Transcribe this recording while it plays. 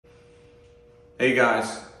Hey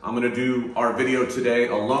guys, I'm gonna do our video today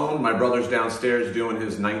alone. My brother's downstairs doing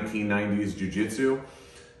his 1990s Jiu-Jitsu.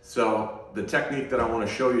 So the technique that I wanna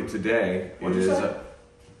show you today is,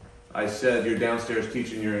 I said you're downstairs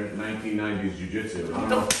teaching your 1990s Jiu-Jitsu.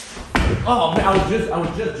 Oh man, I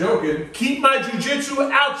was just joking. Keep my Jiu-Jitsu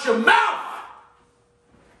out your mouth!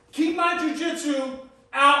 Keep my Jiu-Jitsu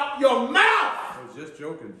out your mouth! I was just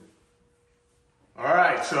joking. All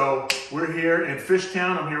right, so we're here in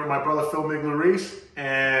Fishtown. I'm here with my brother Phil Migliarese,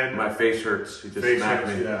 and my face hurts. He just smacked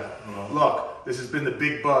me. Yeah. Look, this has been the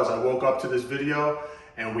big buzz. I woke up to this video,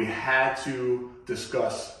 and we had to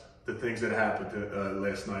discuss the things that happened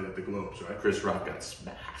last night at the Globes, right? Chris Rock got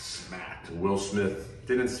smacked. Will Smith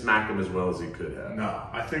didn't smack him as well as he could have. No,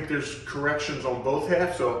 I think there's corrections on both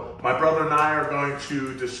halves. So my brother and I are going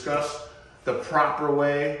to discuss the proper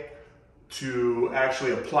way to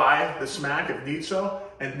actually apply the smack if need so,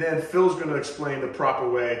 and then Phil's going to explain the proper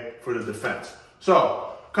way for the defense.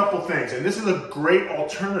 So, a couple things, and this is a great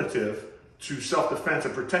alternative to self-defense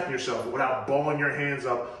and protecting yourself without balling your hands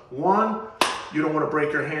up. One, you don't want to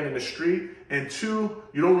break your hand in the street, and two,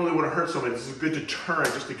 you don't really want to hurt somebody. This is a good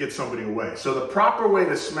deterrent just to get somebody away. So the proper way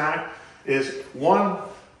to smack is, one,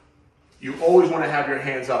 you always want to have your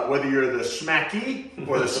hands up, whether you're the smacky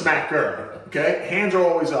or the smacker, okay? Hands are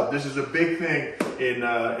always up. This is a big thing in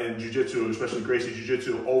Jiu-Jitsu, especially Gracie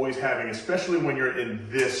Jiu-Jitsu, always having, especially when you're in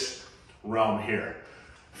this realm here.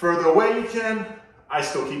 Further away you can, I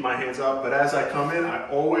still keep my hands up, but as I come in, I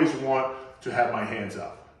always want to have my hands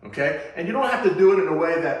up, okay? And you don't have to do it in a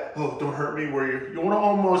way that, oh, don't hurt me, where you want to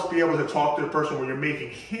almost be able to talk to the person where you're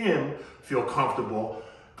making him feel comfortable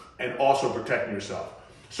and also protecting yourself.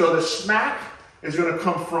 So the smack is going to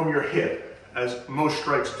come from your hip, as most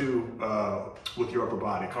strikes do with your upper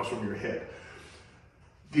body. It comes from your hip.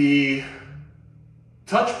 The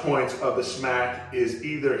touch points of the smack is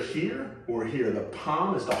either here or here. The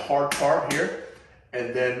palm is the hard part here,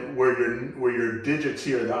 and then where your digits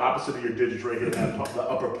here, the opposite of your digits right here, the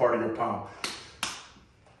upper part of your palm.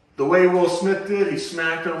 The way Will Smith did, he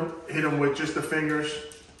smacked him, hit him with just the fingers,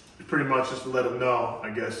 pretty much just to let him know,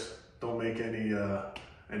 I guess, don't make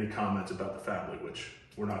any comments about the family, which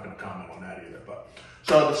we're not going to comment on that either. But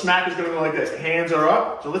so the smack is going to go like this. Hands are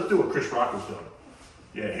up. So let's do what Chris Rock was doing.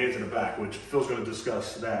 Yeah, hands in the back, which Phil's going to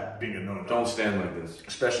discuss that being a no-no. Don't stand like this.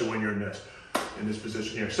 Especially when you're in this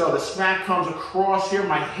position here. So the smack comes across here.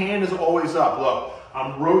 My hand is always up. Look,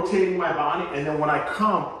 I'm rotating my body, and then when I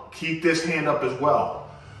come, keep this hand up as well.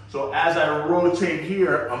 So as I rotate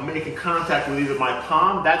here, I'm making contact with either my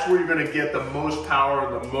palm. That's where you're going to get the most power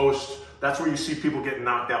and the most. That's where you see people get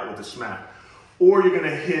knocked out with the smack. Or you're going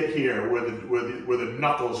to hit here where the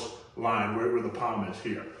knuckles line, where the palm is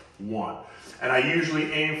here. One. And I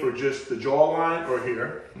usually aim for just the jawline or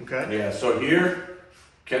here. Okay? Yeah, so here,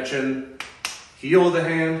 catching heel of the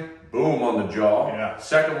hand, boom on the jaw. Yeah.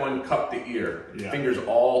 Second one, cup the ear. Yeah. Fingers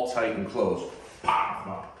all tight and closed.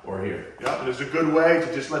 Pop, or here. Yep, and it's a good way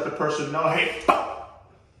to just let the person know, hey,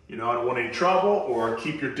 pop. You know, I don't want any trouble, or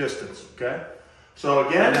keep your distance, okay? So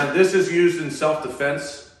again, now this is used in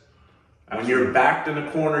self-defense. When you're backed in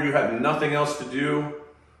a corner, you have nothing else to do.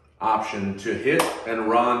 Option to hit and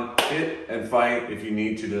run, hit and fight if you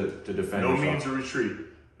need to defend yourself. No means of retreat.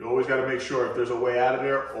 You always got to make sure if there's a way out of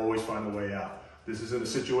there, always find a way out. This is in a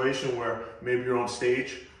situation where maybe you're on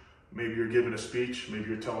stage, maybe you're giving a speech, maybe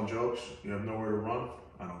you're telling jokes, you have nowhere to run.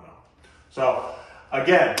 I don't know. So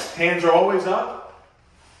again, hands are always up.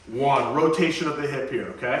 One, rotation of the hip here,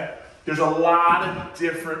 okay? There's a lot of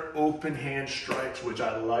different open hand strikes, which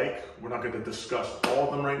I like. We're not going to discuss all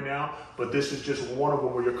of them right now, but this is just one of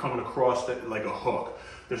them where you're coming across that like a hook.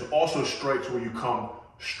 There's also strikes where you come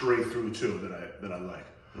straight through too that I like.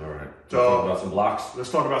 All right. So let's talk about some blocks.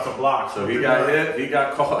 Let's talk about some blocks. So he got hit, he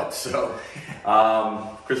got caught. So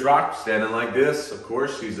Chris Rock standing like this, of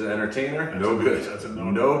course, he's an entertainer. No good. That's a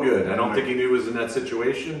no good. I don't think he knew he was in that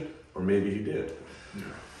situation, or maybe he did. Yeah.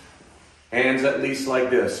 Hands at least like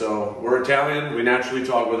this. So we're Italian, we naturally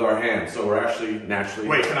talk with our hands. So we're actually naturally.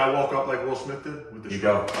 Wait, can I walk up like Will Smith did? With the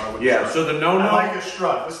strut? Go. Right, yeah, so the no-no. I like his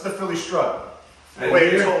strut. This is the Philly strut. And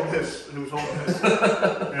wait, who's holding this? Who's holding this?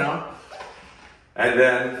 You know? And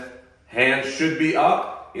then hands should be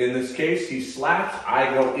up. In this case, he slaps,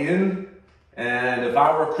 I go in. And if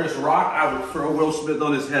I were Chris Rock, I would throw Will Smith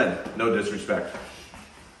on his head. No disrespect.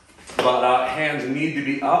 But hands need to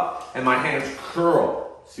be up, and my hands curl.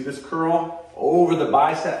 See this curl? Over the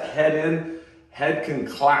bicep, head in, head can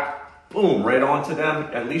clap, boom, right onto them.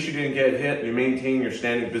 At least you didn't get hit. You maintain your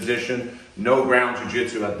standing position. No ground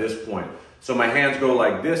jiu-jitsu at this point. So my hands go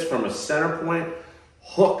like this from a center point,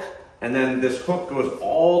 hook and then this hook goes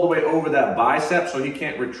all the way over that bicep so he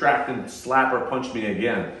can't retract and slap or punch me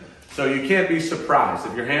again. So you can't be surprised.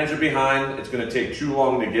 If your hands are behind, it's gonna take too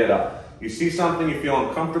long to get up. You see something, you feel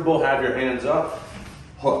uncomfortable, have your hands up,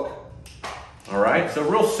 hook. All right, so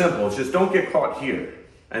real simple. It's just don't get caught here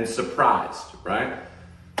and surprised, right?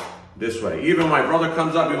 This way. Even when my brother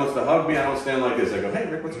comes up, he wants to hug me, I don't stand like this. I go, hey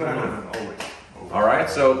Rick, what's going on? Always. All right,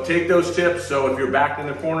 so take those tips. So if you're backed in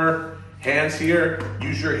the corner, hands here,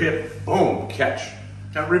 use your hip, boom, catch.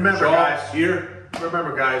 Now remember, Jaw guys, here.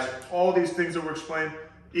 Remember, guys, all these things that we're explaining,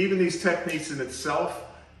 even these techniques in itself,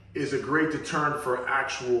 is a great deterrent for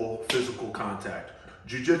actual physical contact.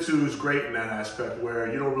 Jiu-Jitsu is great in that aspect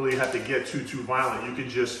where you don't really have to get too violent. You can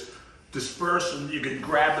just disperse and you can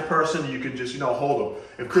grab the person, you can just, hold them.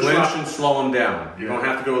 If Chris Clinch and slow them down. You don't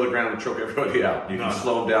have to go to the ground and choke everybody out. You can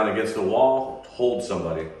slow them down against the wall, hold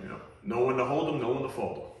somebody. Know when to hold them, know when to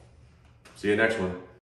fold them. See you next one.